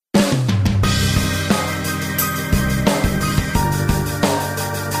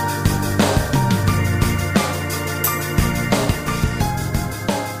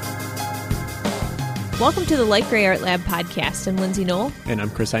Welcome to the Light Gray Art Lab podcast. I'm Lindsay Knoll. And I'm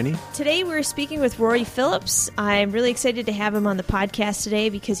Chris Heine. Today we're speaking with Rory Phillips. I'm really excited to have him on the podcast today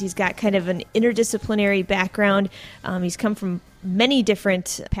because he's got kind of an interdisciplinary background. He's come from many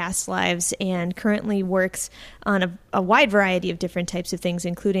different past lives and currently works on a wide variety of different types of things,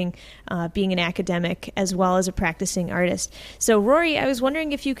 including being an academic as well as a practicing artist. So, Rory, I was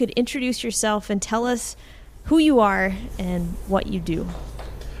wondering if you could introduce yourself and tell us who you are and what you do.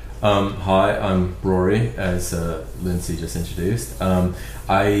 Hi, I'm Rory, as Lindsay just introduced. I'm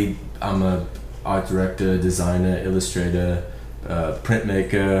a art director, designer, illustrator,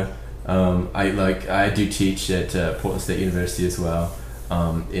 printmaker. I do teach at Portland State University as well,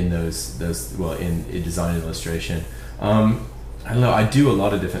 in in design and illustration. I don't know, I do a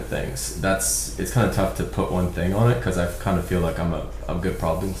lot of different things. It's kind of tough to put one thing on it because I kind of feel like I'm a good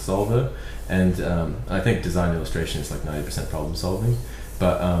problem solver, and I think design and illustration is like 90% problem solving.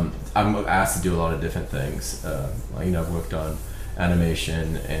 But I'm asked to do a lot of different things. I've worked on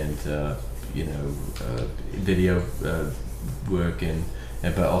animation and video work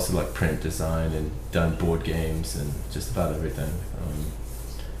but also like print design and done board games and just about everything.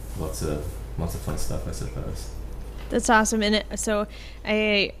 Lots of fun stuff, I suppose. That's awesome. And so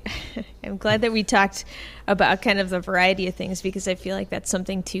I'm glad that we talked about kind of the variety of things, because I feel like that's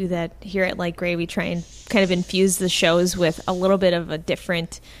something too that here at Light Gray we try and kind of infuse the shows with a little bit of a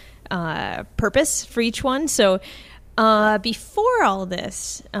different purpose for each one. So before all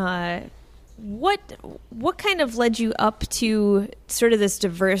this, what kind of led you up to sort of this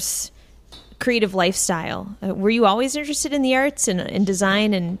diverse creative lifestyle? Were you always interested in the arts and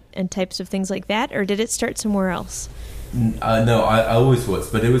design and types of things like that, or did it start somewhere else? No, I always was,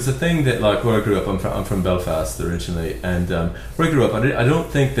 but it was a thing that, like, where I grew up, I'm from Belfast originally, and where I grew up, I don't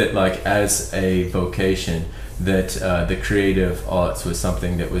think that, like, as a vocation that the creative arts was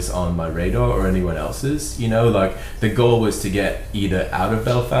something that was on my radar or anyone else's. Like, the goal was to get either out of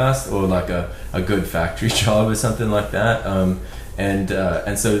Belfast or like a good factory job or something like that.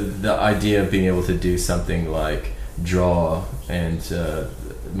 And so the idea of being able to do something like draw and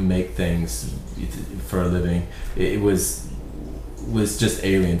make things for a living, it was just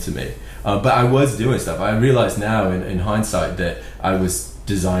alien to me. But I was doing stuff. I realize now in hindsight that I was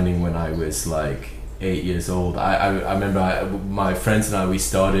designing when I was like 8 years old. I remember my friends and I, we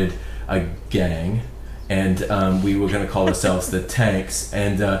started a gang, and we were going to call ourselves the Tanks,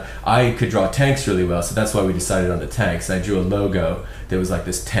 and I could draw tanks really well, so that's why we decided on the Tanks. I drew a logo that was like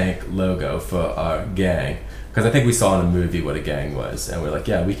this tank logo for our gang, because I think we saw in a movie what a gang was, and we're like,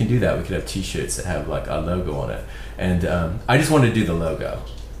 yeah, we can do that. We could have t-shirts that have like our logo on it, and I just wanted to do the logo.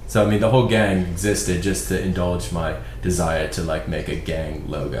 So I mean, the whole gang existed just to indulge my desire to like make a gang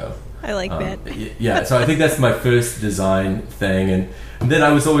logo. I like that. Yeah, so I think that's my first design thing, and then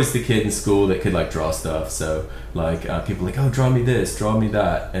I was always the kid in school that could like draw stuff. So like people were like, oh, draw me this, draw me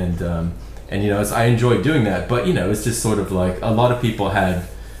that, and I enjoyed doing that. But it's just sort of like a lot of people had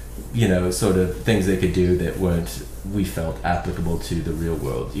sort of things they could do that we felt applicable to the real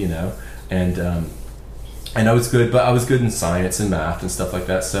world, and I was good, but I was good in science and math and stuff like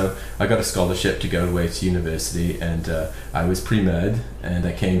that. So I got a scholarship to go away to university, and I was pre-med, and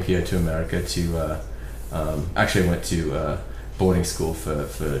I came here to America to, actually I went to boarding school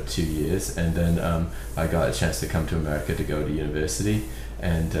for 2 years, and then I got a chance to come to America to go to university,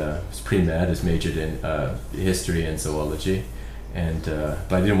 and was pre-med, was majored in history and zoology, and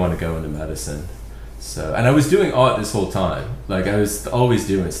but I didn't want to go into medicine. So, and I was doing art this whole time. Like, I was always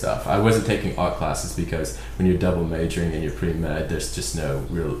doing stuff. I wasn't taking art classes because when you're double majoring and you're pre-med, there's just no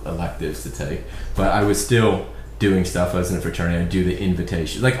real electives to take. But I was still doing stuff. I was in a fraternity. I'd do the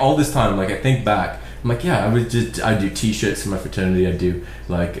invitation. Like, all this time, like, I think back, I'm like, yeah, I'd do t-shirts for my fraternity. I'd do,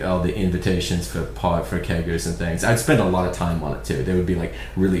 like, all the invitations for keggers and things. I'd spend a lot of time on it, too. They would be, like,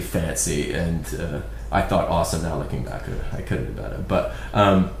 really fancy, and I thought, awesome. Now looking back, I could have done better. But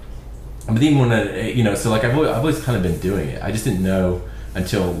even when so like I've always kind of been doing it. I just didn't know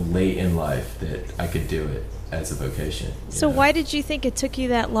until late in life that I could do it as a vocation. So why did you think it took you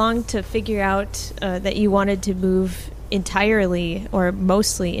that long to figure out that you wanted to move entirely or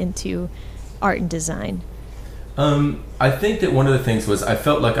mostly into art and design? I think that one of the things was I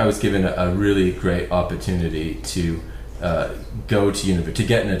felt like I was given a really great opportunity to go to university, to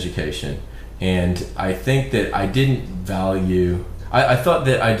get an education, and I think that I didn't value. I thought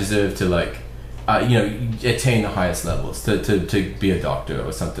that I deserved to attain the highest levels, to be a doctor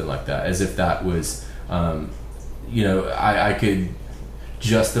or something like that, as if that was, I could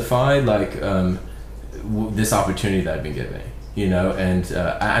justify this opportunity that I've been given, and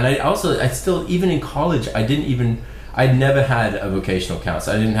I still, even in college, I'd never had a vocational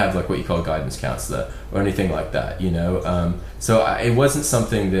counselor. I didn't have like what you call a guidance counselor or anything like that, so it wasn't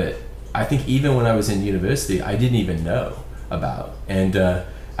something that I think even when I was in university I didn't even know about. And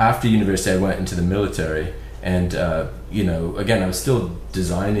after university I went into the military, and again I was still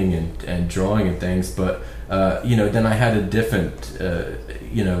designing and drawing and things, but then I had a different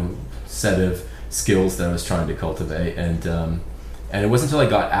set of skills that I was trying to cultivate, and it wasn't until I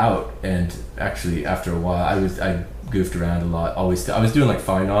got out, and actually after a while I goofed around a lot. I was doing like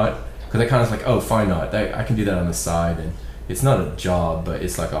fine art, because I kind of was like, oh, fine art, I can do that on the side, and it's not a job, but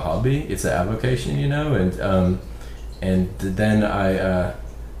it's like a hobby, it's an avocation, and then I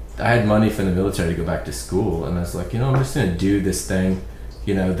had money from the military to go back to school, and I was like, I'm just gonna do this thing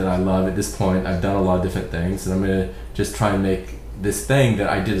that I love. At this point I've done a lot of different things, and I'm gonna just try and make this thing that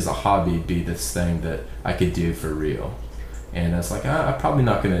I did as a hobby be this thing that I could do for real. And I was like, it's probably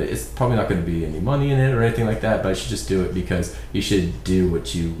not gonna be any money in it or anything like that, but I should just do it because you should do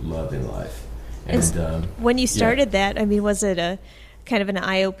what you love in life. And when you started that, I mean, was it a kind of an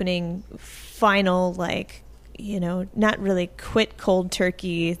eye-opening final, like, not really quit cold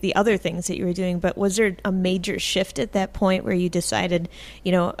turkey the other things that you were doing, but was there a major shift at that point where you decided,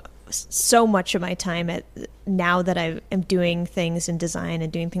 so much of my time now that I am doing things in design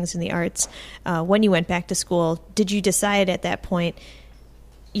and doing things in the arts, when you went back to school, did you decide at that point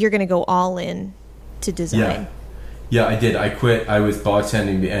you're going to go all in to design? Yeah, I did. I quit. I was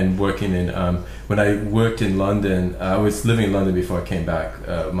bartending and working in, when I worked in London, I was living in London before I came back.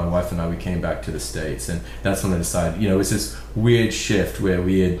 My wife and I, we came back to the States, and that's when I decided, it was this weird shift where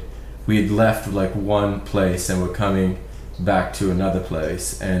we had left like one place and we're coming back to another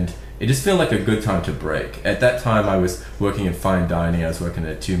place, and it just felt like a good time to break. At that time I was working in fine dining. I was working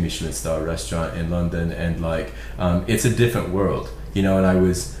at a 2 Michelin star restaurant in London, and like it's a different world, and I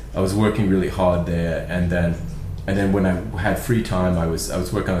was working really hard there, and then when I had free time I was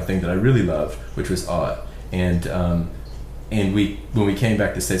working on a thing that I really loved, which was art. And when we came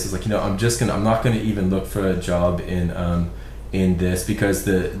back to the States, I was like, I'm not gonna even look for a job in this, because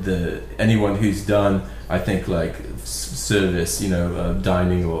the anyone who's done, I think, like service,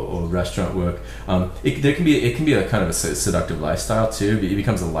 dining or restaurant work, it can be a kind of a seductive lifestyle too. It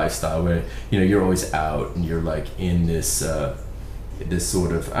becomes a lifestyle where you're always out and you're like in this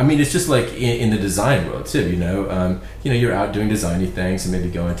sort of, I mean, it's just like in the design world too, you're out doing designy things and maybe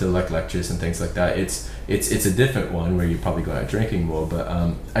going to like lectures and things like that. It's a different one where you're probably going out drinking more, but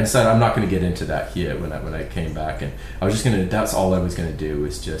I decided I'm not going to get into that here when I came back, and I was just that's all I was going to do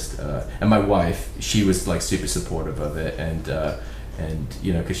was just and my wife, she was like super supportive of it, and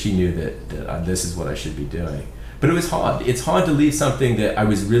because she knew that this is what I should be doing. But it was hard. It's hard to leave something that I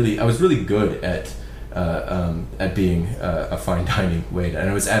was really good at being a fine dining waiter, and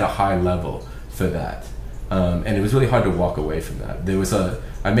I was at a high level for that, and it was really hard to walk away from that.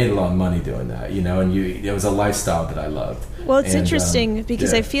 I made a lot of money doing that, and it was a lifestyle that I loved. Well, it's interesting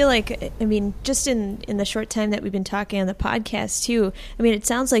because I feel like, I mean, just in the short time that we've been talking on the podcast too, I mean, it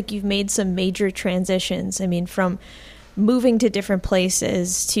sounds like you've made some major transitions. I mean, from moving to different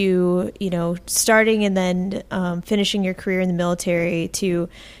places to, starting and then finishing your career in the military to,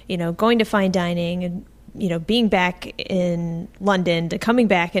 going to fine dining and, being back in London to coming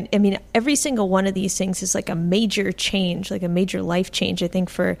back. And I mean, every single one of these things is like a major change, like a major life change, I think,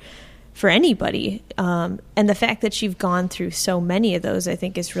 for anybody. And the fact that you've gone through so many of those, I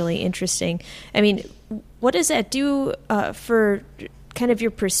think, is really interesting. I mean, what does that do for kind of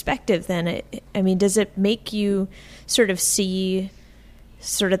your perspective then? I mean, does it make you sort of see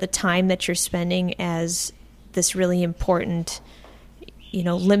sort of the time that you're spending as this really important,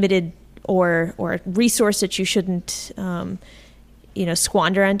 limited or resource that you shouldn't,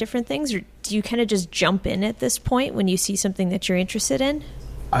 squander on different things? Or do you kind of just jump in at this point when you see something that you're interested in?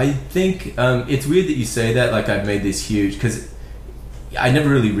 I think it's weird that you say that, like I've made this huge, because I never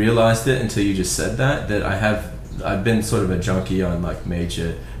really realized it until you just said that I've been sort of a junkie on like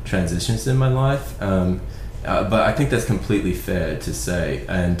major transitions in my life, but I think that's completely fair to say.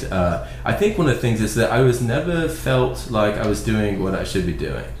 And I think one of the things is that I was never felt like I was doing what I should be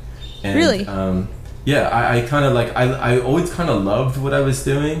doing. And, really? I kind of like, I always kind of loved what I was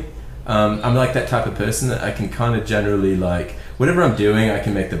doing. I'm like that type of person that I can kind of generally like, whatever I'm doing, I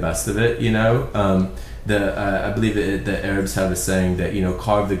can make the best of it, I believe the Arabs have a saying that,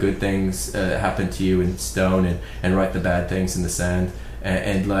 carve the good things happen to you in stone and write the bad things in the sand.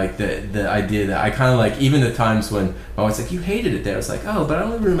 and like the idea that I kind of like, even the times when I was like, you hated it there, I was like, oh, but I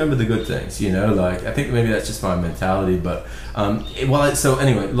only remember the good things, you know, like I think maybe that's just my mentality. But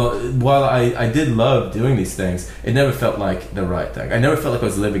while I did love doing these things, it never felt like the right thing. I never felt like I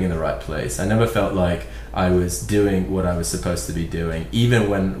was living in the right place. I never felt like I was doing what I was supposed to be doing,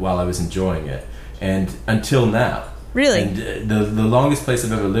 even while I was enjoying it, and until now. Really? And the longest place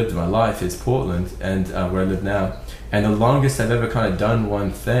I've ever lived in my life is Portland, and where I live now. And the longest I've ever kind of done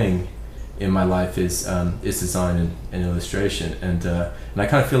one thing in my life is design and illustration. And I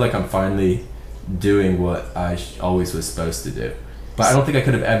kind of feel like I'm finally doing what I always was supposed to do. But I don't think I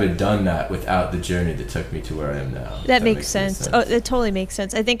could have ever done that without the journey that took me to where I am now. That makes sense. Oh, it totally makes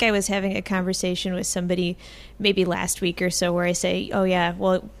sense. I think I was having a conversation with somebody maybe last week or so where I say, oh yeah,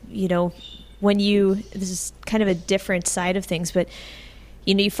 well, you know, this is kind of a different side of things, but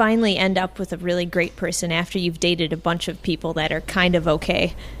you know, you finally end up with a really great person after you've dated a bunch of people that are kind of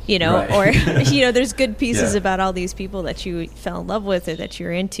okay, you know, right. Or, you know, there's good pieces about all these people that you fell in love with or that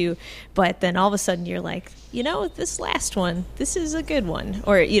you're into, but then all of a sudden you're like, you know, this last one, this is a good one,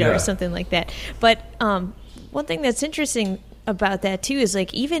 or, you know, or something like that. But one thing that's interesting about that too is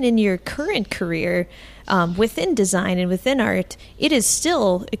like, even in your current career, within design and within art, it is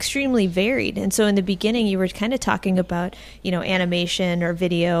still extremely varied. And so in the beginning, you were kind of talking about, you know, animation or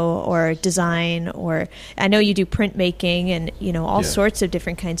video or design, or I know you do printmaking and, you know, all sorts of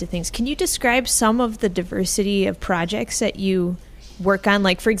different kinds of things. Can you describe some of the diversity of projects that you work on?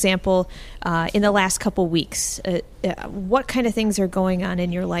 Like, for example, in the last couple weeks, what kind of things are going on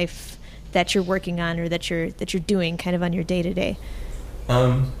in your life that you're working on or that you're doing kind of on your day-to-day?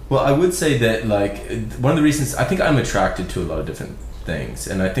 Well, I would say that, like, one of the reasons I think I'm attracted to a lot of different things,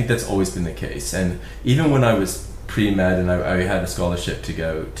 and I think that's always been the case. And even when I was pre-med and I had a scholarship to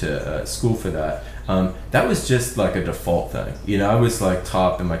go to school for that, that was just like a default thing. You know, I was like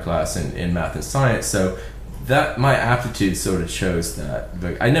top in my class in math and science, so that my aptitude sort of shows that.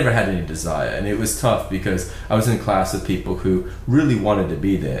 But I never had any desire, and it was tough because I was in class with people who really wanted to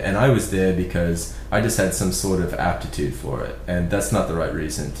be there, and I was there because I just had some sort of aptitude for it, and that's not the right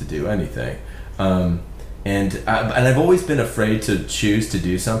reason to do anything. And I've always been afraid to choose to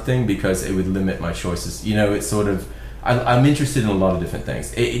do something because it would limit my choices. You know, it's sort of, I'm interested in a lot of different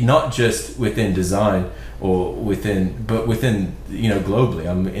things, not just within design or but within, you know, globally.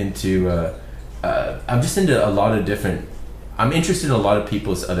 I'm just into a lot of different. I'm interested in a lot of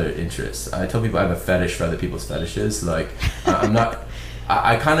people's other interests. I tell people I have a fetish for other people's fetishes. Like, I'm not.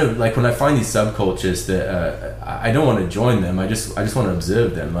 I kind of like when I find these subcultures that I don't want to join them. I just want to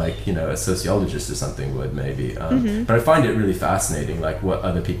observe them, like, you know, a sociologist or something would maybe. But I find it really fascinating, like what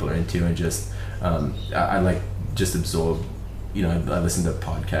other people are into, and just I like just absorb. You know, I listen to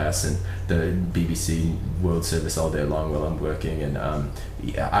podcasts and the BBC World Service all day long while I'm working, and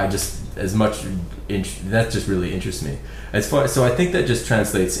I just that just really interests me. So I think that just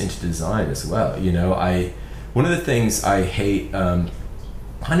translates into design as well. You know, one of the things I hate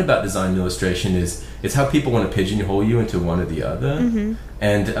kind of about design and illustration is how people want to pigeonhole you into one or the other,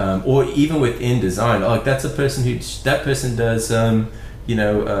 and or even within design, like that person does you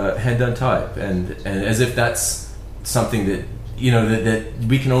know, hand done type, and as if that's something that, you know, that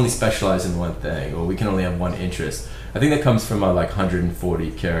we can only specialize in one thing, or we can only have one interest. I think that comes from our like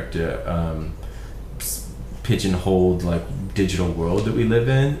 140 character pigeonholed like digital world that we live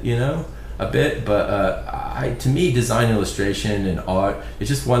in, you know, a bit. But to me, design, illustration, and art is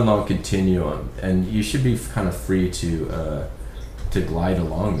just one long continuum, and you should be kind of free to glide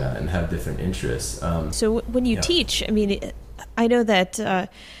along that and have different interests. So when you teach, I mean, I know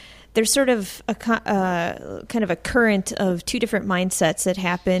that there's sort of a kind of a current of two different mindsets that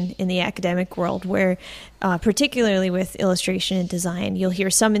happen in the academic world, where particularly with illustration and design, you'll hear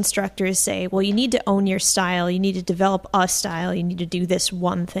some instructors say, well, you need to own your style, you need to develop a style, you need to do this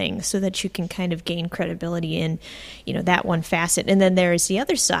one thing so that you can kind of gain credibility in, you know, that one facet. And then there's the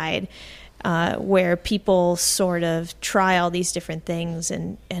other side, where people sort of try all these different things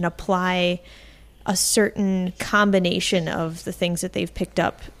and apply a certain combination of the things that they've picked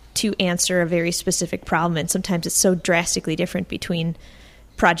up to answer a very specific problem. And sometimes it's so drastically different between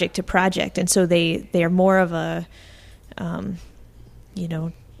project to project. And so they are more of a, you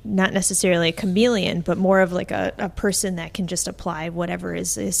know, not necessarily a chameleon, but more of like a person that can just apply whatever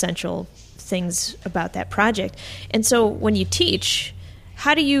is the essential things about that project. And so when you teach,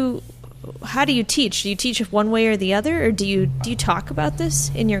 how do you teach? Do you teach one way or the other, or do you talk about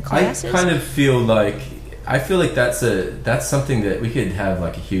this in your classes? I feel like that's something that we could have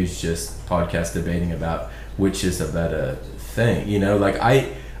like a huge just podcast debating about, which is a better thing. You know, like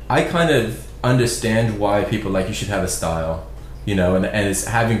I kind of understand why people like, you should have a style, and it's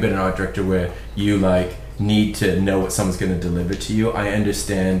having been an art director where you like need to know what someone's going to deliver to you. I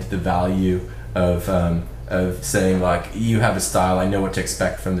understand the value of saying like, you have a style, I know what to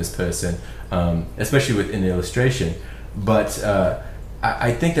expect from this person, especially within illustration. But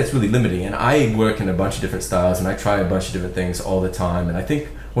I think that's really limiting, and I work in a bunch of different styles, and I try a bunch of different things all the time. And I think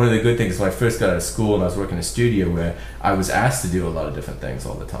one of the good things, when I first got out of school and I was working in a studio where I was asked to do a lot of different things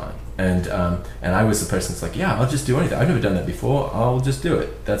all the time, and I was the person that's like, yeah, I'll just do anything. I've never done that before. I'll just do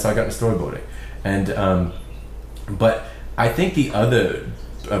it. That's how I got into storyboarding. And but I think the other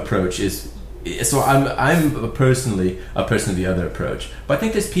approach is, so I'm personally a person of the other approach, but I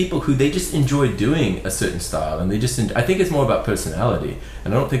think there's people who they just enjoy doing a certain style, and they just I think it's more about personality,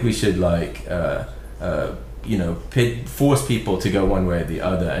 and I don't think we should like force people to go one way or the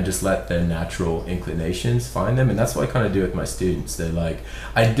other, and just let their natural inclinations find them. And that's what I kind of do with my students. They're like,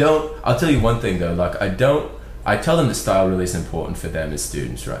 I'll tell you one thing though, like I tell them that style really is important for them as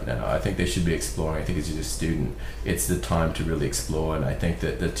students right now. I think they should be exploring. I think as a student, it's the time to really explore. And I think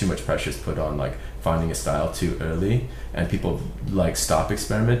that too much pressure is put on like finding a style too early, and people like stop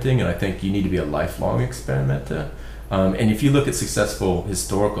experimenting. And I think you need to be a lifelong experimenter. And if you look at successful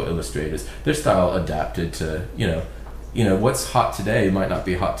historical illustrators, their style adapted to, what's hot today might not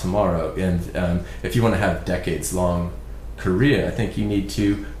be hot tomorrow. And if you want to have decades long career, I think you need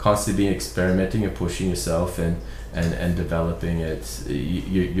to constantly be experimenting and pushing yourself and developing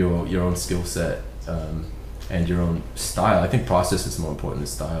your own skill set and your own style. I think process is more important than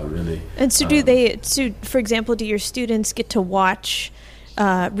style, really. And so for example, do your students get to watch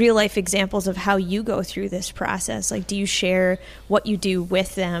real life examples of how you go through this process? Like, do you share what you do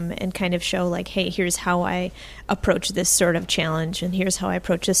with them and kind of show like, hey, here's how I approach this sort of challenge, and here's how I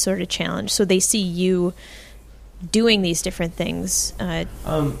approach this sort of challenge, so they see you doing these different things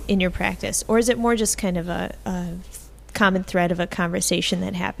in your practice? Or is it more just kind of a common thread of a conversation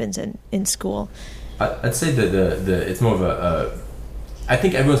that happens in school? I'd say that it's more of I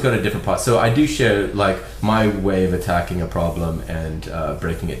think everyone's got a different part. So I do share like my way of attacking a problem and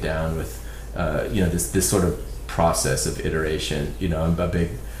breaking it down with this sort of process of iteration. I'm a big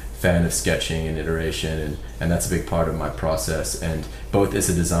fan of sketching and iteration, and that's a big part of my process, and both as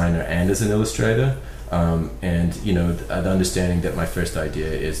a designer and as an illustrator. The understanding that my first idea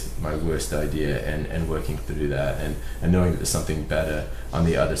is my worst idea, and working through that, and knowing that there's something better on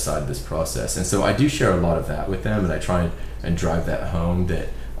the other side of this process. And so I do share a lot of that with them, and I try and drive that home, that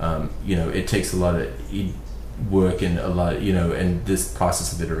it takes a lot of work and a lot of, and this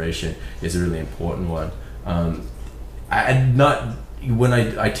process of iteration is a really important one. When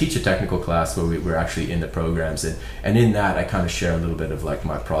I teach a technical class where we're actually in the programs, and in that I kind of share a little bit of like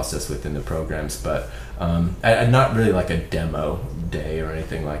my process within the programs, but I'm not really like a demo day or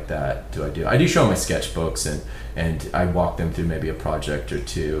anything like that. I do show my sketchbooks, and I walk them through maybe a project or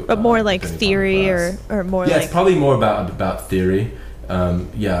two. But more like theory or more like... Yeah, it's probably more about theory.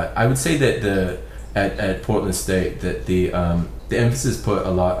 I would say that at Portland State that the emphasis put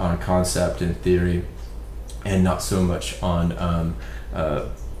a lot on concept and theory, and not so much on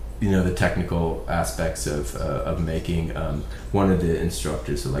the technical aspects of making. One of the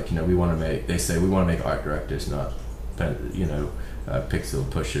instructors, they say we want to make art directors, not pixel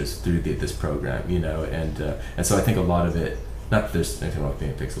pushers through this program, and so I think a lot of it, not that there's anything wrong with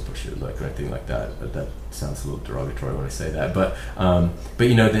being a pixel pusher or anything like that, but that sounds a little derogatory when I say that, but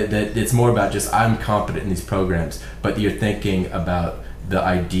that it's more about just, I'm competent in these programs, but you're thinking about the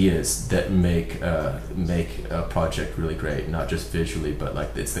ideas that make a project really great, not just visually, but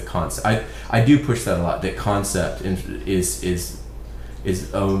like it's the concept. I do push that a lot. That concept is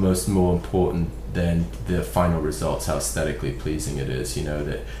almost more important than the final results, how aesthetically pleasing it is.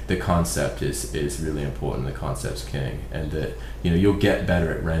 That the concept is really important. The concept's king, and that you'll get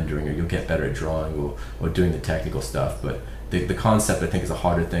better at rendering, or you'll get better at drawing, or doing the technical stuff. But the concept, I think, is a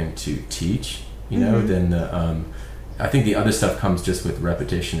harder thing to teach. Than the I think the other stuff comes just with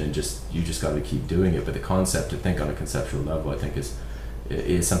repetition, and you just got to keep doing it. But the concept, to think on a conceptual level, I think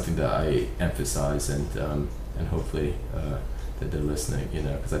is something that I emphasize, and hopefully that they're listening,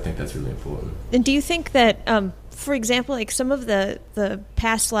 because I think that's really important. And do you think that, for example, like some of the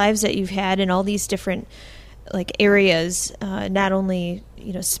past lives that you've had in all these different like areas, not only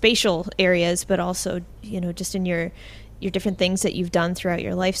spatial areas, but also just in your different things that you've done throughout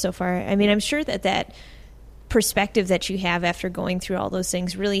your life so far? I mean, I'm sure that perspective that you have after going through all those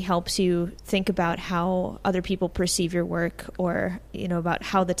things really helps you think about how other people perceive your work, or about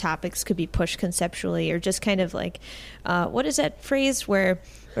how the topics could be pushed conceptually, or just kind of like what is that phrase where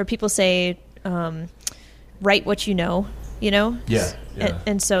people say write what you know? you know? Yeah.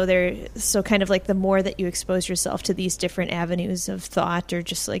 And so kind of like the more that you expose yourself to these different avenues of thought or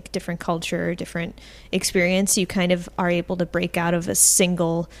just like different culture or different experience, you kind of are able to break out of a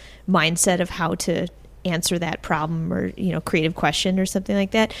single mindset of how to answer that problem or, you know, creative question or something like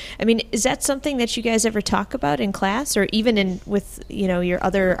that. I mean, is that something that you guys ever talk about in class or even with, you know, your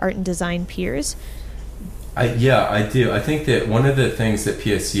other art and design peers? I do. I think that one of the things that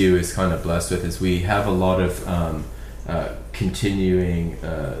PSU is kind of blessed with is we have a lot of continuing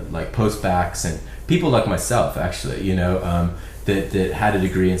like post-backs and people like myself, actually, you know, that had a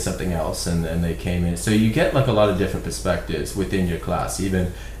degree in something else and they came in. So you get like a lot of different perspectives within your class,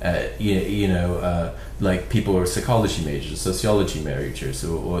 even, like people who are psychology majors, sociology majors,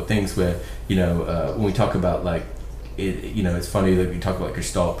 or things where, you know, when we talk about like, it's funny that we talk about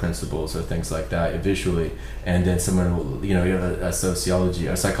Gestalt principles or things like that visually, and then someone will, you have a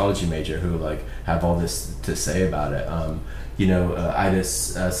psychology major who like have all this to say about it. I had a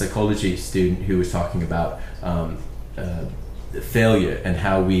psychology student who was talking about failure and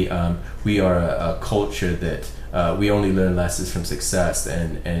how we are a culture that we only learn lessons from success,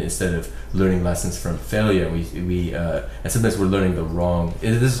 and instead of learning lessons from failure, we and sometimes we're learning the wrong.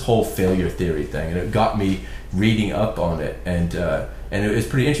 This whole failure theory thing, and it got me reading up on it, and it was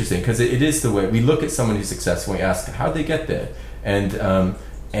pretty interesting because it is the way we look at someone who's successful and we ask how'd they get there, and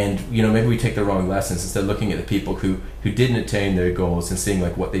maybe we take the wrong lessons. Instead of looking at the people who didn't attain their goals and seeing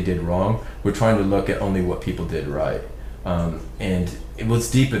like what they did wrong, we're trying to look at only what people did right. And it was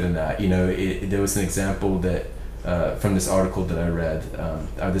deeper than that. There was an example that from this article that I read.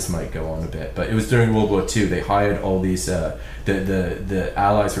 This might go on a bit, but it was during World War II. They hired all these. The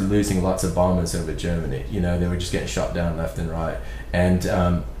Allies were losing lots of bombers over Germany. They were just getting shot down left and right, and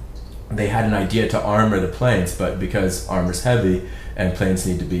they had an idea to armor the planes, but because armor's heavy and planes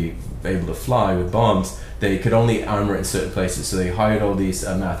need to be able to fly with bombs, they could only armor it in certain places. So they hired all these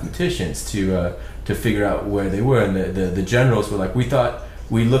mathematicians to figure out where they were, and the generals were like,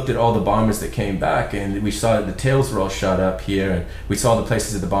 we looked at all the bombers that came back, and we saw that the tails were all shot up here, and we saw the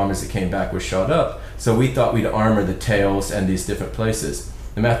places that the bombers that came back were shot up, so we thought we'd armor the tails and these different places.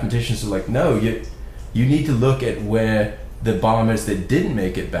 The mathematicians were like, no, you need to look at where the bombers that didn't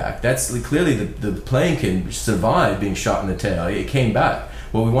make it back. That's clearly the plane can survive being shot in the tail. It came back.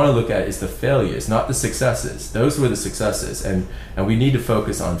 What we want to look at is the failures, not the successes. Those were the successes, and we need to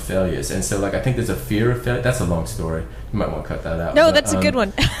focus on failures. And so, I think there's a fear of failure. That's a long story. You might want to cut that out. No, that's a good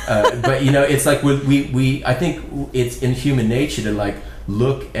one. But it's like we I think it's in human nature to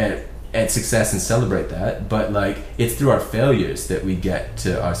look at success and celebrate that, but it's through our failures that we get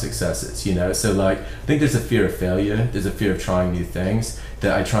to our successes. So I think there's a fear of failure. There's a fear of trying new things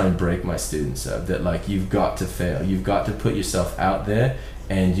that I try and break my students of. That you've got to fail. You've got to put yourself out there.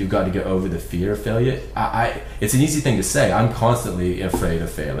 And you've got to get over the fear of failure. It's an easy thing to say. I'm constantly afraid of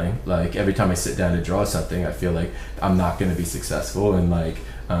failing. Every time I sit down to draw something, I feel like I'm not going to be successful, and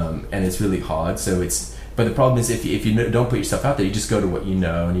and it's really hard. But the problem is if you don't put yourself out there, you just go to what you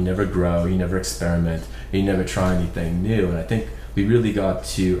know, and you never grow, you never experiment, and you never try anything new. And I think we really got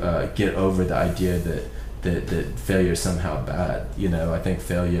to get over the idea that failure is somehow bad. I think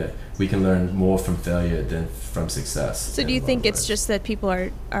failure, we can learn more from failure than from success. So do you think it's just that people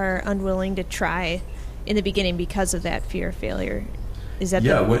are unwilling to try in the beginning because of that fear of failure? Is that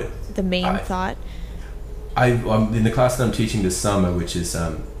the main thought? I'm in the class that I'm teaching this summer, which is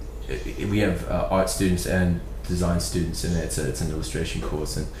we have art students and design students in it. It's an illustration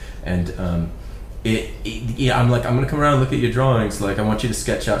course, and I'm like, I'm gonna come around and look at your drawings. I want you to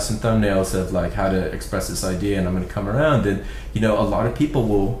sketch out some thumbnails of how to express this idea, and I'm gonna come around, and a lot of people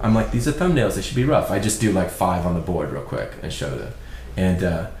will. I'm like, these are thumbnails. They should be rough. I just do 5 on the board real quick and show them, and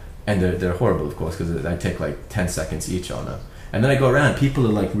they're horrible, of course, because I take 10 seconds each on them, and then I go around. People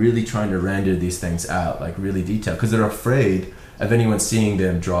are really trying to render these things out really detailed because they're afraid of anyone seeing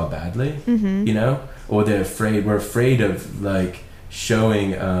them draw badly, or they're afraid. We're afraid of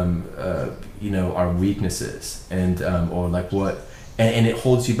showing our weaknesses and or what, and it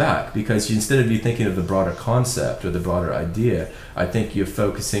holds you back because instead of you thinking of the broader concept or the broader idea, I think you're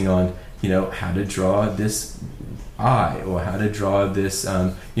focusing on how to draw this eye, or how to draw this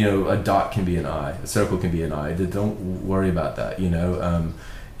a dot can be an eye, a circle can be an eye. Don't worry about that,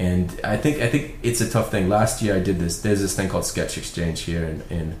 and I think it's a tough thing. Last year I did this. There's this thing called Sketch Exchange here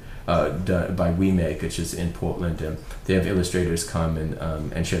in by WeMake, which is in Portland, and they have illustrators come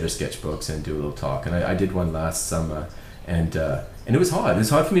and share their sketchbooks and do a little talk. And I did one last summer, and it was hard. It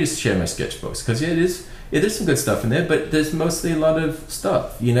was hard for me to share my sketchbooks because there's some good stuff in there, but there's mostly a lot of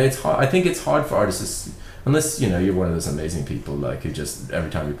stuff. It's hard. I think it's hard for artists unless you're one of those amazing people like who just every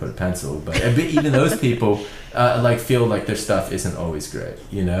time you put a pencil. But even those people like feel like their stuff isn't always great.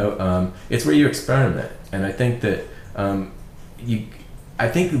 It's where you experiment, and I think that I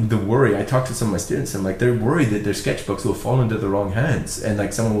think the worry, I talk to some of my students and like they're worried that their sketchbooks will fall into the wrong hands and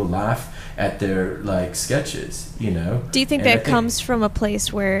like someone will laugh at their like sketches, Do you think that comes from a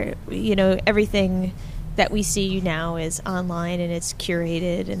place where, everything that we see now is online and it's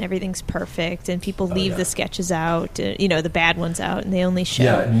curated and everything's perfect and people leave the sketches out, the bad ones out, and they only show.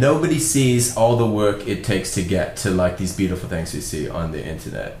 Yeah, nobody sees all the work it takes to get to like these beautiful things we see on the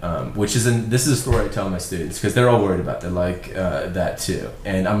internet, this is a story I tell my students because they're all worried about that too.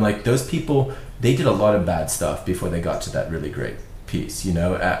 And I'm like, those people, they did a lot of bad stuff before they got to that really great piece.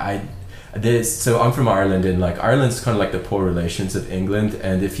 So I'm from Ireland, and like Ireland's kind of like the poor relations of England.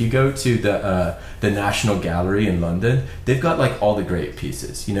 And if you go to the National Gallery in London, they've got like all the great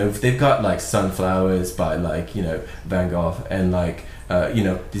pieces. They've got like Sunflowers by like Van Gogh, and like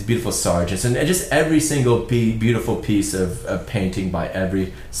these beautiful sergeants, and just every single beautiful piece of painting by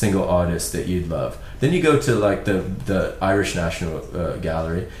every single artist that you'd love. Then you go to like the Irish National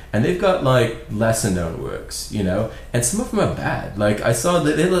Gallery, and they've got like lesser known works, and some of them are bad. Like I saw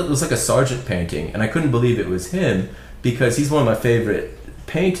that it was like a Sargent painting, and I couldn't believe it was him because he's one of my favorite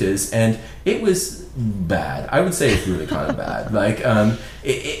painters, and it was bad. I would say it's really kind of bad. Like,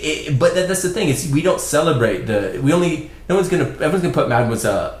 but that's the thing. We don't celebrate everyone's gonna put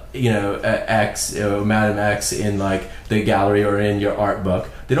Mademoiselle, X, Madam X in like the gallery or in your art book.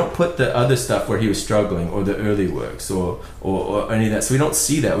 They don't put the other stuff where he was struggling or the early works or any of that. So we don't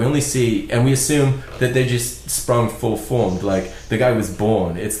see that. We only see, and we assume that they just sprung full formed. Like the guy was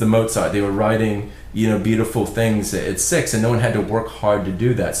born. It's the Mozart. They were writing, beautiful things at 6, and no one had to work hard to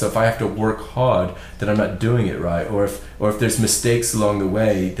do that. So if I have to work hard, then I'm not doing it right. Or if there's mistakes along the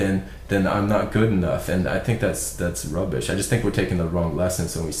way, then I'm not good enough. And I think that's rubbish. I just think we're taking the wrong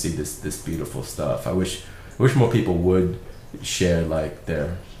lessons when we see this beautiful stuff. I wish more people would share like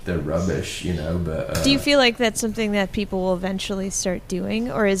their rubbish, but do you feel like that's something that people will eventually start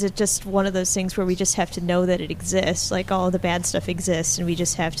doing, or is it just one of those things where we just have to know that it exists, like all the bad stuff exists, and we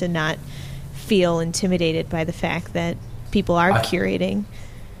just have to not feel intimidated by the fact that people are curating?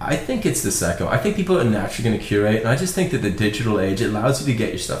 I think it's the second. I think people are naturally going to curate, and I just think that the digital age, it allows you to get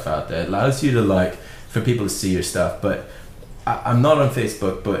your stuff out there. It allows you to for people to see your stuff. But I'm not on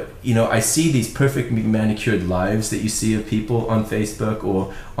Facebook, but I see these perfect manicured lives that you see of people on Facebook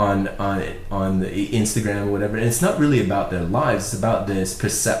or on Instagram or whatever, and it's not really about their lives. It's about this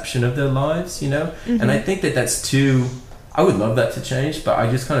perception of their lives, Mm-hmm. And I think that that's too. I would love that to change, but I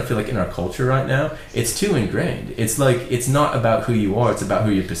just kind of feel like in our culture right now, it's too ingrained. It's like, it's not about who you are, it's about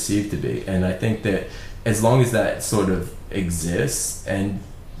who you're perceived to be. And I think that as long as that sort of exists, and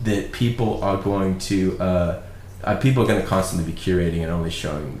that people are going to constantly be curating and only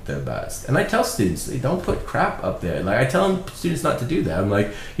showing their best. And I tell students, don't put crap up there. Like I tell students not to do that. I'm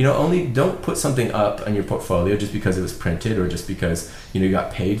like, only don't put something up on your portfolio just because it was printed or just because, you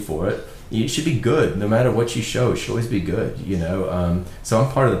got paid for it. You should be good. No matter what you show, it should always be good, So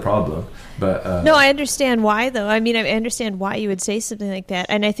I'm part of the problem. But no, I understand why, though. I mean, I understand why you would say something like that.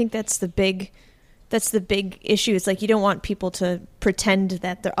 And I think that's the big issue. It's like you don't want people to pretend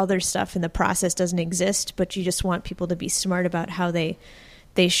that the other stuff in the process doesn't exist, but you just want people to be smart about how they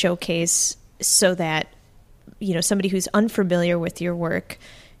showcase, so that, somebody who's unfamiliar with your work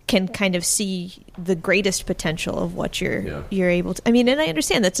can kind of see the greatest potential of what you're able to. I mean, and I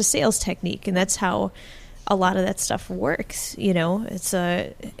understand that's a sales technique, and that's how a lot of that stuff works. It's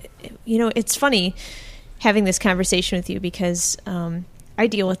it's funny having this conversation with you because I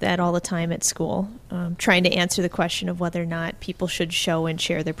deal with that all the time at school, trying to answer the question of whether or not people should show and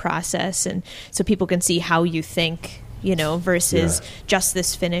share their process, and so people can see how you think, versus just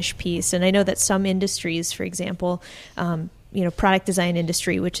this finished piece. And I know that some industries, for example, product design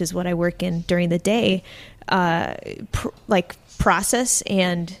industry, which is what I work in during the day, process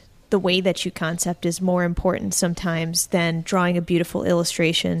and the way that you concept is more important sometimes than drawing a beautiful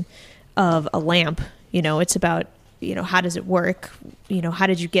illustration of a lamp. It's about, how does it work? How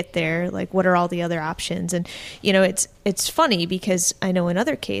did you get there? Like, what are all the other options? And, it's funny because I know in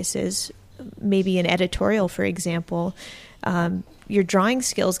other cases, maybe in editorial, for example, your drawing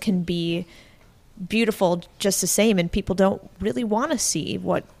skills can be beautiful just the same, and people don't really want to see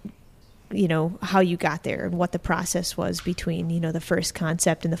what, how you got there and what the process was between, the first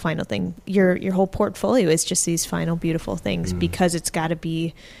concept and the final thing. Your whole portfolio is just these final beautiful things, because it's got to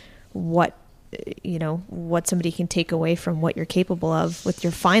be what somebody can take away from what you're capable of with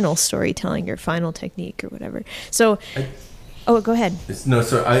your final storytelling, your final technique or whatever. So Oh, go ahead. No,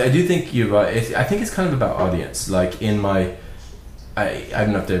 sorry. I do think you're right. I think it's kind of about audience. Like in my, I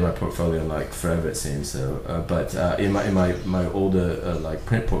haven't updated my portfolio in like forever, it seems. So, but in my older like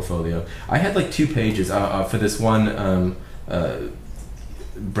print portfolio, I had like 2 pages for this one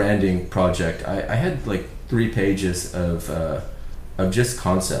branding project. I had like 3 pages of just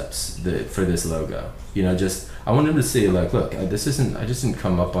concepts for this logo. You know, just I wanted to see like, look, this isn't. I just didn't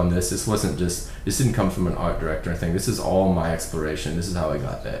come up on this. This didn't come from an art director or thing. This is all my exploration. This is how I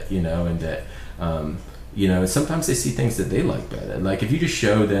got that. You know, and that. You know, sometimes they see things that they like better. Like if you just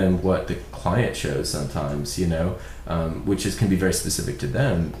show them what the client shows sometimes, you know, which can be very specific to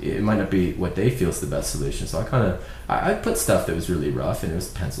them, it might not be what they feel is the best solution. So I put stuff that was really rough, and it was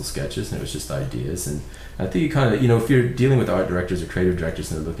pencil sketches, and it was just ideas. And I think you kind of, you know, if you're dealing with art directors or creative directors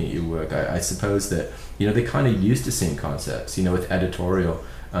and they're looking at your work, I suppose that, you know, they kind of used to seeing concepts, you know, with editorial.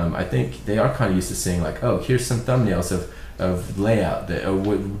 I think they are kind of used to seeing like, oh, here's some thumbnails of layout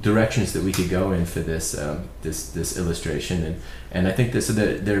what directions that we could go in for this this illustration, and I think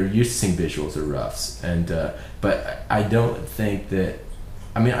they're used to seeing visuals or roughs, and but I don't think that,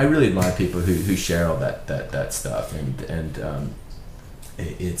 I mean, I really admire people who share all that stuff, and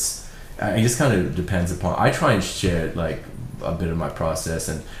it just kind of depends upon. I try and share like a bit of my process,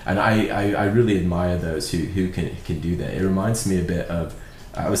 and I really admire those who can do that. It reminds me a bit of,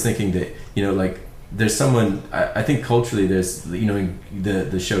 I was thinking that, you know, like there's someone, I think culturally there's, you know, in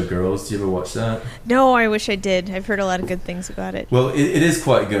the show Girls, do you ever watch that? No, I wish I did. I've heard a lot of good things about it. Well, it is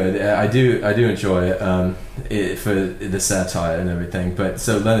quite good. I do enjoy it for the satire and everything. But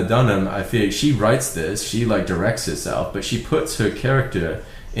so Lena Dunham, I feel she writes this, she like directs herself, but she puts her character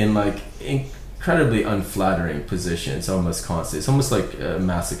in like incredibly unflattering positions almost constantly. It's almost like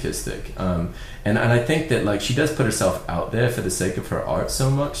masochistic, and I think that like she does put herself out there for the sake of her art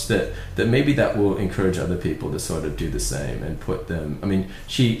so much that maybe that will encourage other people to sort of do the same and put them, I mean,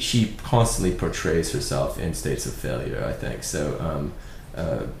 she constantly portrays herself in states of failure, I think. So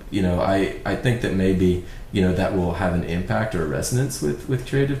you know, I think that maybe, you know, that will have an impact or a resonance with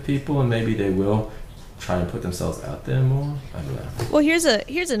creative people, and maybe they will try and put themselves out there more. I don't know. Well,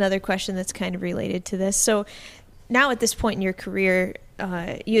 here's another question that's kind of related to this. So now at this point in your career,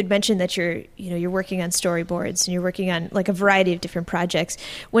 you had mentioned that you're working on storyboards and you're working on like a variety of different projects.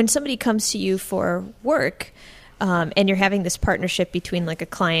 When somebody comes to you for work, and you're having this partnership between like a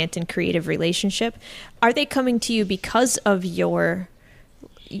client and creative relationship, are they coming to you because of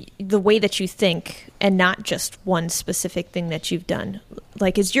the way that you think and not just one specific thing that you've done?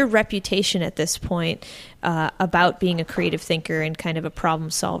 Like, is your reputation at this point about being a creative thinker and kind of a problem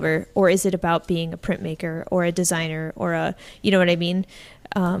solver, or is it about being a printmaker or a designer or you know what I mean?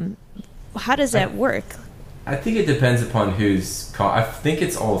 How does that work? I think it depends upon I think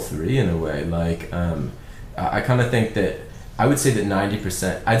it's all 3 in a way. Like, I kind of think that I would say that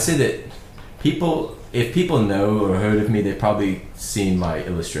 90%, I'd say that if people know or heard of me, they've probably seen my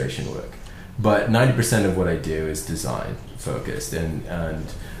illustration work. But 90% of what I do is design focused, and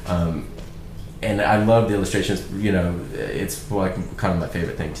I love the illustrations. You know, it's like kind of my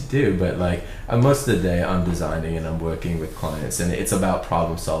favorite thing to do. But like most of the day, I'm designing and I'm working with clients, and it's about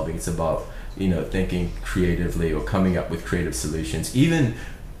problem solving. It's about, you know, thinking creatively or coming up with creative solutions. Even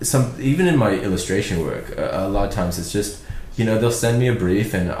in my illustration work, a lot of times it's just, you know, they'll send me a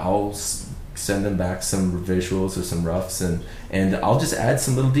brief and I'll send them back some visuals or some roughs, and I'll just add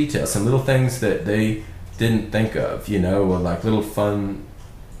some little details, some little things that they didn't think of, you know, or like little fun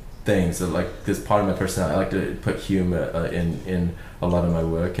things that, like, this part of my personality. I like to put humor in a lot of my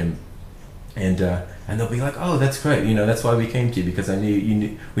work, and they'll be like, oh, that's great, you know, that's why we came to you, because we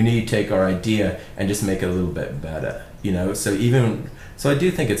knew you take our idea and just make it a little bit better, you know. So I do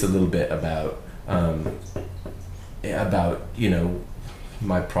think it's a little bit about you know,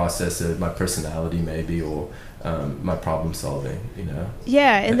 my process of my personality maybe, or my problem solving, you know.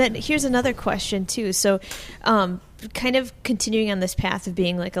 Yeah, and then here's another question too. So kind of continuing on this path of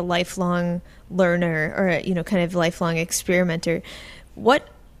being like a lifelong learner, or, you know, kind of lifelong experimenter, what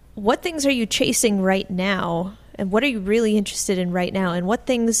things are you chasing right now, and what are you really interested in right now, and what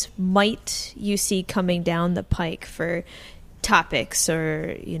things might you see coming down the pike for topics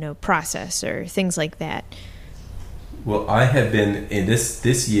or, you know, process or things like that? Well, I have been in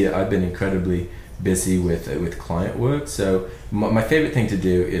this year. I've been incredibly busy with client work. So my favorite thing to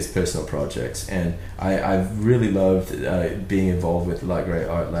do is personal projects, and I've really loved being involved with like Great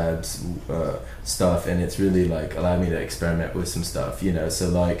Art Labs stuff, and it's really like allowed me to experiment with some stuff, you know. So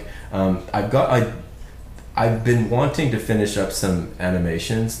like I've been wanting to finish up some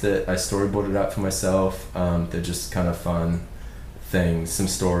animations that I storyboarded out for myself. They're just kind of fun things, some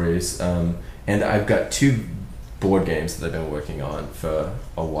stories, and I've got 2 board games that I've been working on for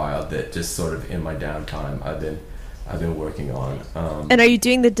a while that just sort of in my downtime I've been working on. And are you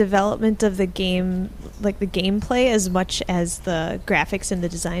doing the development of the game, like the gameplay, as much as the graphics and the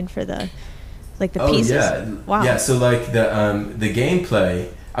design for the pieces? Yeah. Wow. Yeah. So like the gameplay.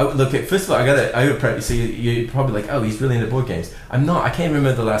 First of all, I gotta. So you're probably like, oh, he's really into board games. I'm not. I can't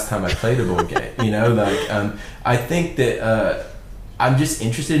remember the last time I played a board game. I think that I'm just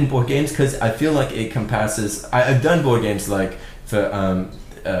interested in board games because I feel like it compasses. I've done board games like for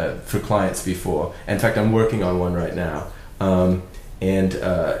clients before. In fact, I'm working on one right now, I'm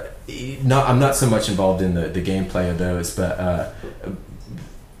not so much involved in the gameplay of those, but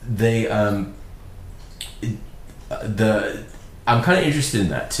I'm kind of interested in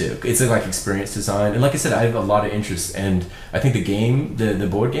that too. It's like experience design, and like I said, I have a lot of interest, and I think the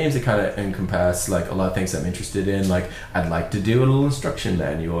board games, it kind of encompass like a lot of things I'm interested in. Like I'd like to do a little instruction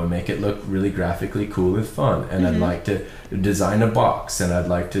manual and make it look really graphically cool and fun, and I'd like to design a box, and I'd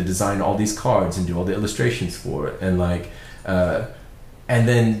like to design all these cards and do all the illustrations for it, and and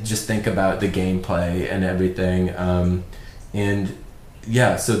then just think about the gameplay and everything,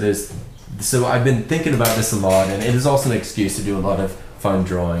 So I've been thinking about this a lot, and it is also an excuse to do a lot of fun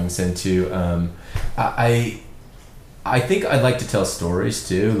drawings and to I think I'd like to tell stories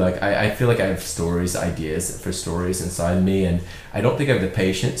too. Like I feel like I have ideas for stories inside me, and I don't think I have the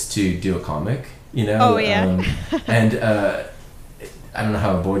patience to do a comic, you know. Oh yeah. And I don't know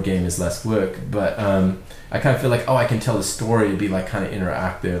how a board game is less work, but I kind of feel like, I can tell a story and be like kind of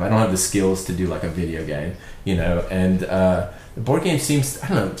interactive. I don't have the skills to do like a video game, you know, and the board game seems, I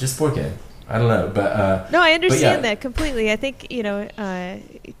don't know, just board game. I don't know, but... no, I understand that completely. I think,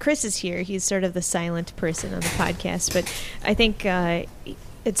 Chris is here. He's sort of the silent person on the podcast, but I think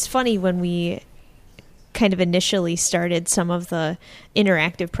it's funny when we kind of initially started some of the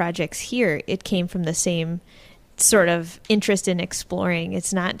interactive projects here, it came from the same sort of interest in exploring.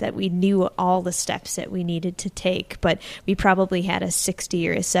 It's not that we knew all the steps that we needed to take, but we probably had a 60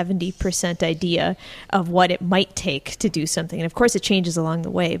 or a 70% idea of what it might take to do something. And of course it changes along the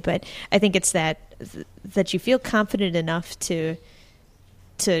way, but I think it's that you feel confident enough to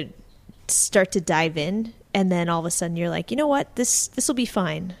start to dive in, and then all of a sudden you're like, you know what, this will be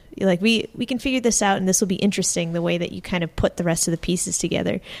fine. You're like, we can figure this out, and this will be interesting, the way that you kind of put the rest of the pieces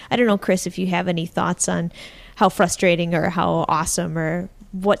together. I don't know, Chris, if you have any thoughts on how frustrating or how awesome or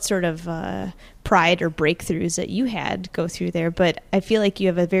what sort of pride or breakthroughs that you had go through there, but I feel like you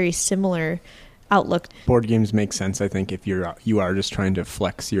have a very similar outlook. Board games make sense, I think, if you are just trying to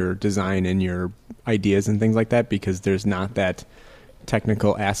flex your design and your ideas and things like that, because there's not that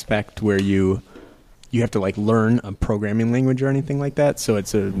technical aspect where you have to like learn a programming language or anything like that. So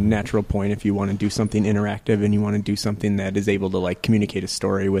it's a natural point if you want to do something interactive and you want to do something that is able to like communicate a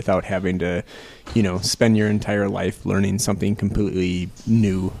story without having to, spend your entire life learning something completely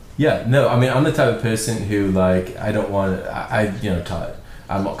new. Yeah, no, I mean, I'm the type of person who like, I don't want to,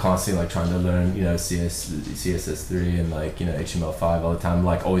 I'm constantly like trying to learn, CSS3 and like, HTML5 all the time. I'm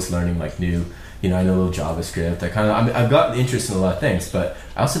like always learning like new, I know a little JavaScript. I've got interest in a lot of things, but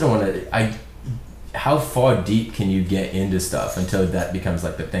I also don't want to, how far deep can you get into stuff until that becomes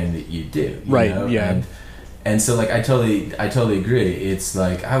like the thing that you do, you know? Yeah. And so like I totally agree. It's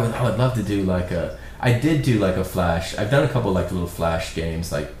like I would love to do like I did do like a Flash. I've done a couple like little Flash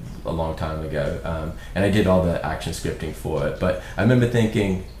games like a long time ago, and I did all the action scripting for it. But I remember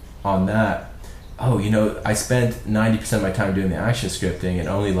thinking on that, I spent 90% of my time doing the action scripting and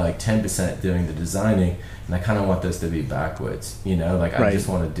only like 10% doing the designing, and I kind of want those to be backwards, I just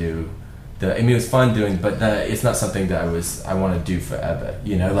want to do. It was fun doing, but it's not something that I want to do forever.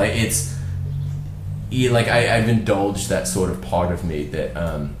 I've indulged that sort of part of me that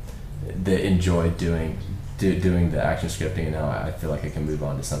enjoyed doing the action scripting, and now I feel like I can move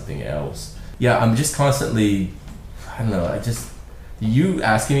on to something else. Yeah, I'm just constantly, I don't know. You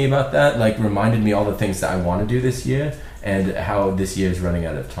asking me about that like reminded me all the things that I want to do this year, and how this year is running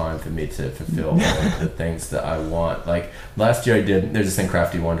out of time for me to fulfill all of the things that I want. Like last year there's this thing,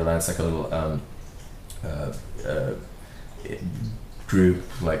 Crafty Wonderland. It's like a little group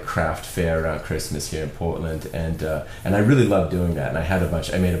like craft fair around Christmas here in Portland, and I really love doing that. And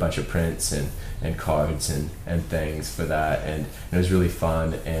I made a bunch of prints and cards and things for that, and it was really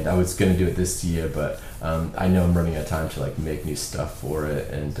fun. And I was going to do it this year, but I know I'm running out of time to like make new stuff for it.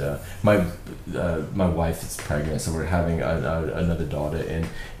 And my wife is pregnant, so we're having another daughter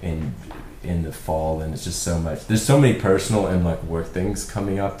in the fall, and it's just so much. There's so many personal and like work things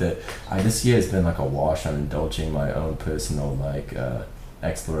coming up that this year has been like a wash on indulging my own personal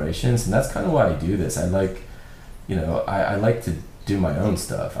explorations, and that's kind of why I do this. I like, I like to do my own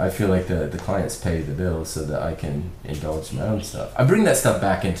stuff. I feel like the clients pay the bills so that I can indulge my own stuff. I bring that stuff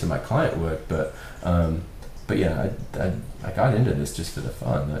back into my client work, but yeah, I got into this just for the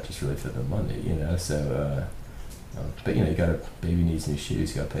fun, not just really for the money, you know. So, but you know, baby needs new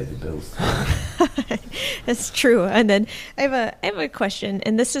shoes. You got to pay the bills. That's true. And then I have a question,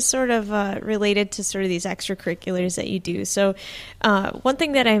 and this is sort of related to sort of these extracurriculars that you do. So, one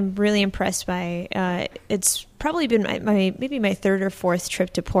thing that I'm really impressed by, it's probably been maybe my third or fourth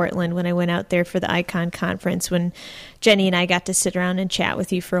trip to Portland when I went out there for the Icon conference, when Jenny and I got to sit around and chat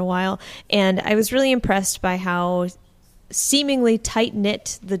with you for a while. And I was really impressed by how seemingly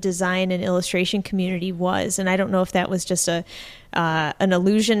tight-knit the design and illustration community was. And I don't know if that was just an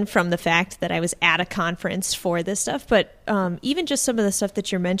illusion from the fact that I was at a conference for this stuff, but even just some of the stuff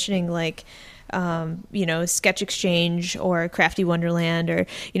that you're mentioning, like you know, Sketch Exchange or Crafty Wonderland, or,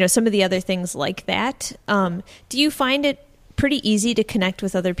 you know, some of the other things like that. Do you find it pretty easy to connect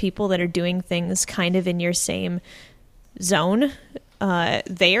with other people that are doing things kind of in your same zone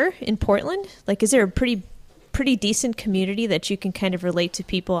there in Portland? Like, is there a pretty decent community that you can kind of relate to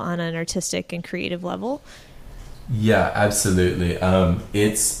people on an artistic and creative level? Yeah, absolutely.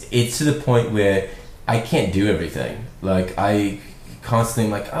 It's to the point where I can't do everything. Like, I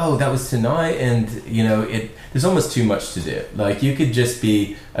constantly like, oh, that was tonight, and you know, there's almost too much to do. Like, you could just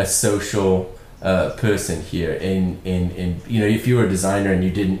be a social person here in you know, if you were a designer and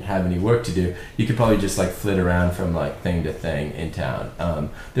you didn't have any work to do, you could probably just like flit around from like thing to thing in town.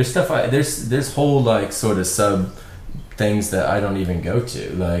 There's there's whole like sort of sub things that I don't even go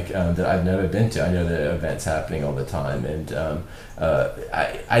to, like that I've never been to. I know there are events happening all the time, and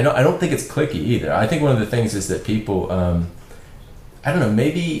I don't think it's cliquey either. I think one of the things is that people I don't know,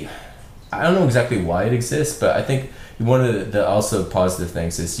 maybe I don't know exactly why it exists, but I think one of the also positive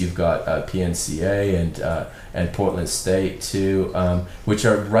things is you've got PNCA and Portland State too, which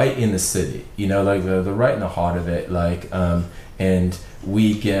are right in the city. You know, like they're right in the heart of it. Like, and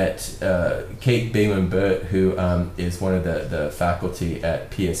we get Kate Bateman-Burt, who is one of the faculty at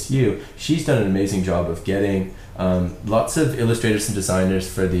PSU. She's done an amazing job of getting lots of illustrators and designers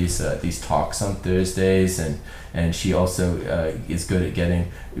for these talks on Thursdays, and she also is good at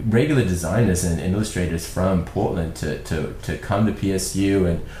getting regular designers and illustrators from Portland to come to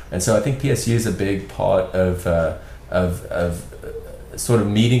PSU, and so I think PSU is a big part of sort of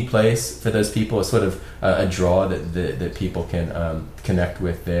meeting place for those people, a sort of a draw that people can connect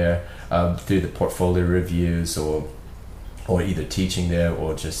with there through the portfolio reviews or either teaching there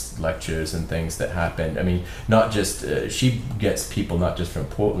or just lectures and things that happen. I mean, not just she gets people not just from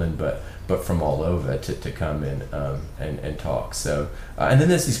Portland but from all over to come in and talk. So and then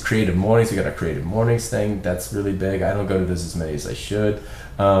there's these creative mornings. We got a creative mornings thing that's really big. I don't go to those as many as I should.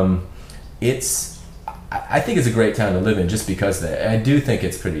 I think it's a great town to live in just because I do think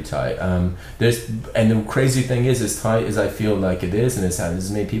it's pretty tight. And the crazy thing is, as tight as I feel like it is, and as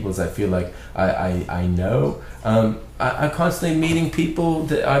many people as I feel like I know, I'm constantly meeting people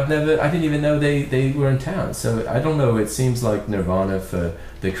that I didn't even know they were in town. So I don't know, it seems like nirvana for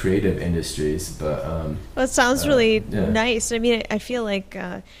the creative industries, but well, it sounds really nice. I mean, I feel like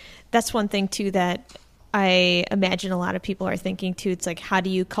that's one thing too that I imagine a lot of people are thinking too. It's like, how do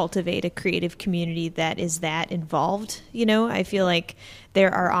you cultivate a creative community that is that involved? You know, I feel like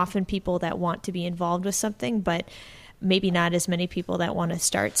there are often people that want to be involved with something, but maybe not as many people that want to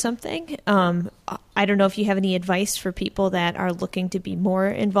start something. I don't know if you have any advice for people that are looking to be more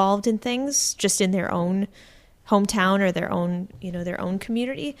involved in things just in their own hometown or their own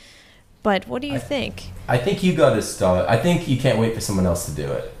community. But what do you think? I think you got to start. I think you can't wait for someone else to do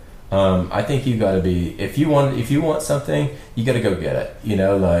it. I think you got to be, if you want something, you got to go get it. You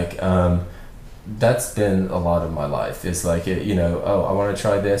know, like that's been a lot of my life. It's like, you know, oh, I want to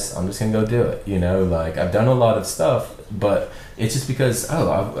try this, I'm just gonna go do it. You know, like I've done a lot of stuff, but it's just because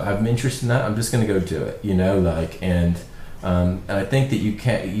I'm interested in that, I'm just gonna go do it. You know, like and I think that you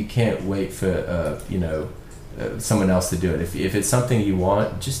can't wait for you know, someone else to do it. If it's something you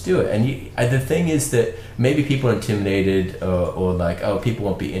want, just do it. And the thing is that maybe people are intimidated or like, oh, people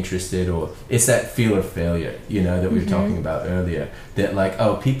won't be interested, or it's that fear of failure, you know, that we were talking about earlier, that like,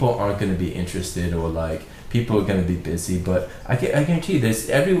 oh, people aren't going to be interested, or like people are going to be busy. But I guarantee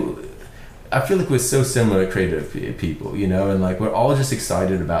you I feel like we're so similar creative people, you know, and like we're all just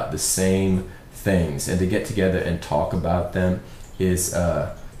excited about the same things, and to get together and talk about them is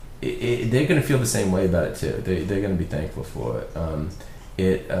they're going to feel the same way about it too. They're going to be thankful for it.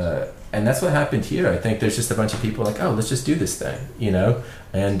 and that's what happened here. I think there's just a bunch of people like, oh, let's just do this thing,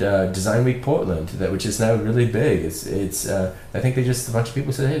 And Design Week Portland, which is now really big. It's I think a bunch of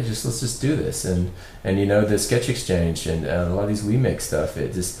people said, hey, let's just do this, and the Sketch Exchange and a lot of these We Make stuff.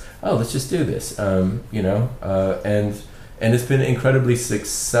 Let's just do this, and it's been incredibly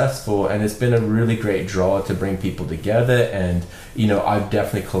successful, and it's been a really great draw to bring people together. And I've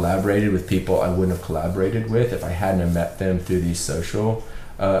definitely collaborated with people I wouldn't have collaborated with if I hadn't met them through these social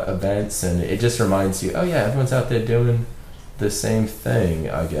events. And it just reminds you, oh yeah, everyone's out there doing the same thing,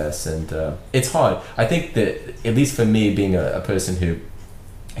 I guess. And it's hard. I think that, at least for me, being a person who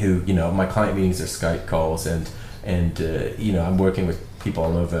my client meetings are Skype calls, and I'm working with people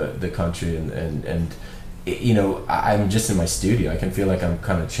all over the country, and I'm just in my studio. I can feel like I'm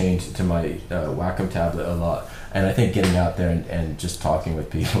kind of chained to my Wacom tablet a lot. And I think getting out there and just talking with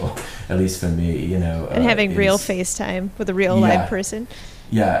people, at least for me, and having real FaceTime with a real live person.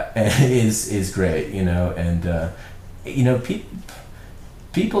 Yeah, is great, and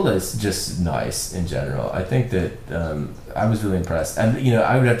people is just nice in general. I think that I was really impressed, and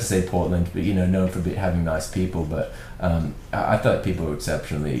I would have to say Portland, but known for having nice people. But I thought people were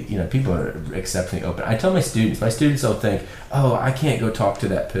exceptionally, people are exceptionally open. I tell my students all think, oh, I can't go talk to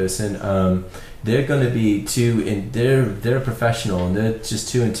that person. They're going to be they're a professional, and they're just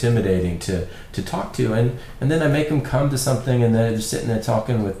too intimidating to talk to. And then I make them come to something, and they're just sitting there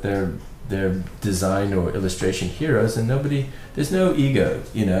talking with their design or illustration heroes, and there's no ego,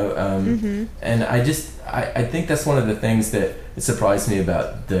 and I think that's one of the things that surprised me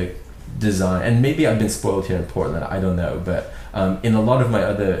about the design. And maybe I've been spoiled here in Portland, I don't know, but in a lot of my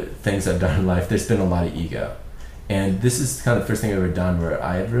other things I've done in life, there's been a lot of ego. And this is kind of the first thing I've ever done where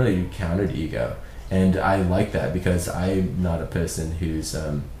I have really encountered ego. And I like that, because I'm not a person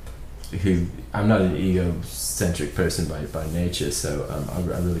I'm not an egocentric person by nature, so I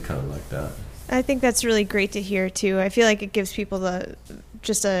really kind of like that. I think that's really great to hear too. I feel like it gives people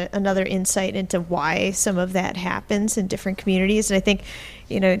another insight into why some of that happens in different communities. And I think,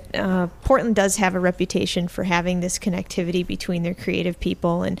 Portland does have a reputation for having this connectivity between their creative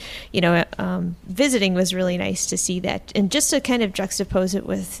people, and visiting was really nice to see that, and just to kind of juxtapose it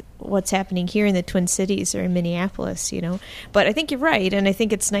with what's happening here in the Twin Cities or in Minneapolis. But I think you're right, and I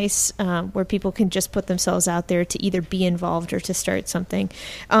think it's nice where people can just put themselves out there to either be involved or to start something.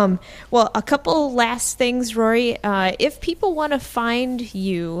 Well, a couple last things, Rory. If people want to find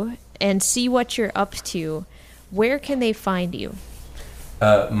you and see what you're up to, where can they find you?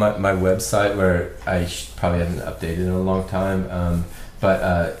 My website, where I probably haven't updated in a long time,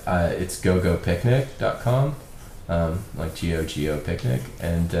 but it's gogopicnic.com, like Go picnic,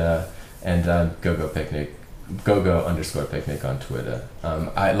 and gogopicnic, gogo_picnic on Twitter.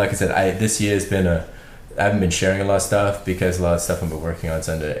 Like I said, this year has been I haven't been sharing a lot of stuff because a lot of stuff I've been working on is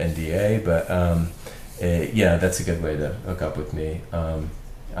under NDA, but that's a good way to hook up with me.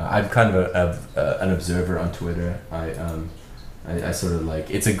 I'm kind of an observer on Twitter. I sort of like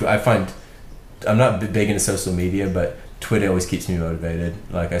I find I'm not big into social media, but Twitter always keeps me motivated.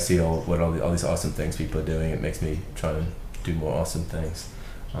 Like I see all these awesome things people are doing. It makes me try to do more awesome things.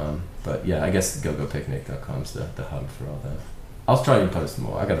 But yeah, I guess gogopicnic.com is the hub for all that. I'll try and post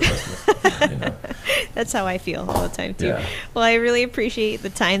more. I gotta post more. That's how I feel all the time too. Yeah. Well, I really appreciate the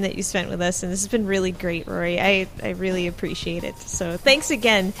time that you spent with us, and this has been really great, Rory. I really appreciate it. So thanks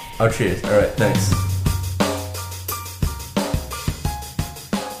again. Oh, cheers. All right, thanks.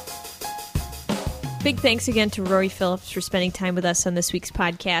 Big thanks again to Rory Phillips for spending time with us on this week's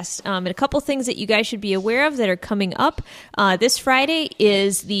podcast. And a couple things that you guys should be aware of that are coming up. This Friday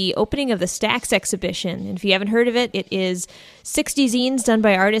is the opening of the Stacks exhibition. And if you haven't heard of it, it is 60 zines done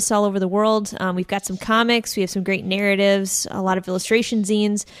by artists all over the world. We've got some comics. We have some great narratives, a lot of illustration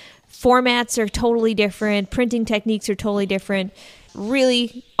zines. Formats are totally different. Printing techniques are totally different.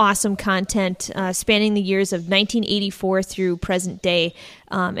 Really awesome content spanning the years of 1984 through present day,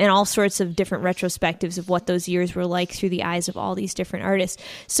 and all sorts of different retrospectives of what those years were like through the eyes of all these different artists.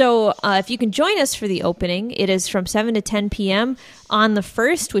 So if you can join us for the opening, it is from 7 to 10 p.m. on the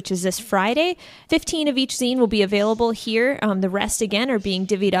 1st, which is this Friday. 15 of each zine will be available here. The rest, again, are being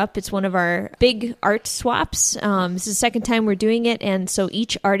divvied up. It's one of our big art swaps. This is the second time we're doing it, and so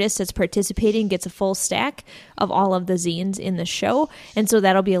each artist that's participating gets a full stack of all of the zines in the show, and so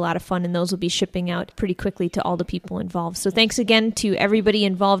that'll be a lot of fun, and those will be shipping out pretty quickly to all the people involved. So thanks again to everybody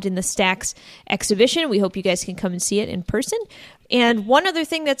involved in the Stacks exhibition. We hope you guys can come and see it in person. And one other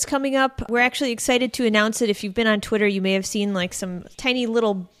thing that's coming up, we're actually excited to announce it. If you've been on Twitter, you may have seen like some tiny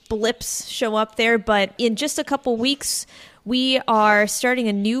little blips show up there, but in just a couple weeks, we are starting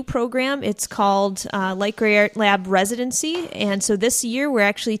a new program. It's called Light Gray Art Lab Residency. And so this year we're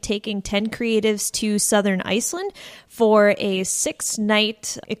actually taking 10 creatives to Southern Iceland for a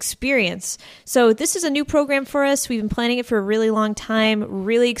 6-night experience. So this is a new program for us. We've been planning it for a really long time.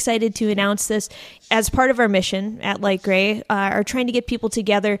 Really excited to announce this as part of our mission at Light Gray, are trying to get people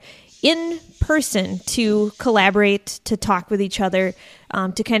together in person to collaborate, to talk with each other,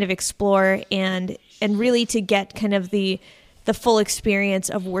 to kind of explore and really to get kind of the full experience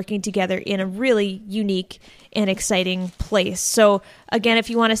of working together in a really unique and exciting place. So again, if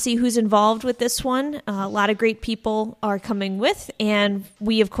you want to see who's involved with this one, a lot of great people are coming with, and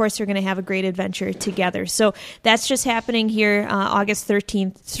we, of course, are going to have a great adventure together. So that's just happening here August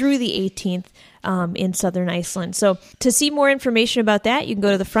 13th through the 18th. In Southern Iceland. So to see more information about that, you can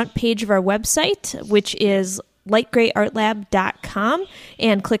go to the front page of our website, which is lightgrayartlab.com,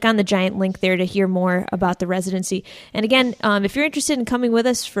 and click on the giant link there to hear more about the residency. And again, if you're interested in coming with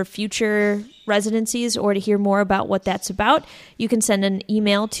us for future residencies or to hear more about what that's about, you can send an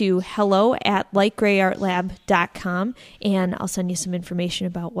email to hello@lightgrayartlab.com, and I'll send you some information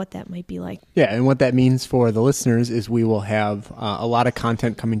about what that might be like. Yeah, and what that means for the listeners is we will have a lot of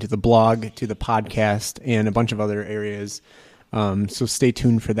content coming to the blog, to the podcast, and a bunch of other areas. So stay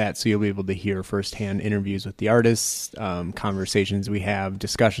tuned for that, so you'll be able to hear firsthand interviews with the artists, conversations we have,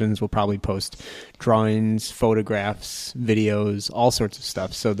 discussions. We'll probably post drawings, photographs, videos, all sorts of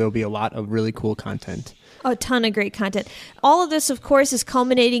stuff. So there'll be a lot of really cool content. A ton of great content. All of this, of course, is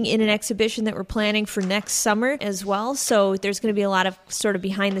culminating in an exhibition that we're planning for next summer as well. So there's going to be a lot of sort of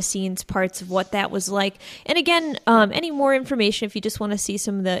behind-the-scenes parts of what that was like. And again, any more information, if you just want to see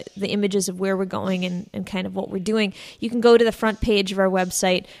some of the images of where we're going and kind of what we're doing, you can go to the front page of our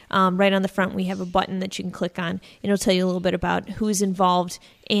website. Right on the front, we have a button that you can click on, and it'll tell you a little bit about who's involved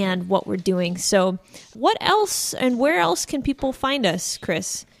and what we're doing. So what else and where else can people find us,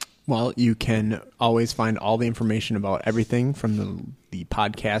 Chris? Well, you can always find all the information about everything from the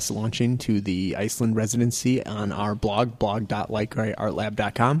podcast launching to the Iceland residency on our blog,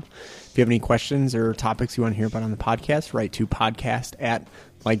 blog.lightgrayartlab.com. If you have any questions or topics you want to hear about on the podcast, write to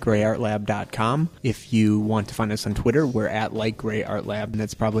podcast@lightgrayartlab.com. If you want to find us on Twitter, we're at lightgrayartlab, and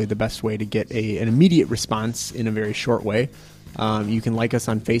that's probably the best way to get an immediate response in a very short way. You can like us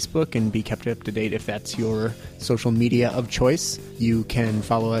on Facebook and be kept up to date if that's your social media of choice. You can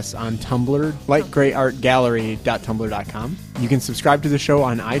follow us on Tumblr, lightgrayartgallery.tumblr.com. You can subscribe to the show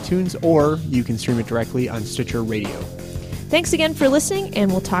on iTunes, or you can stream it directly on Stitcher Radio. Thanks again for listening,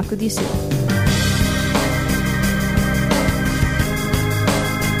 and we'll talk with you soon.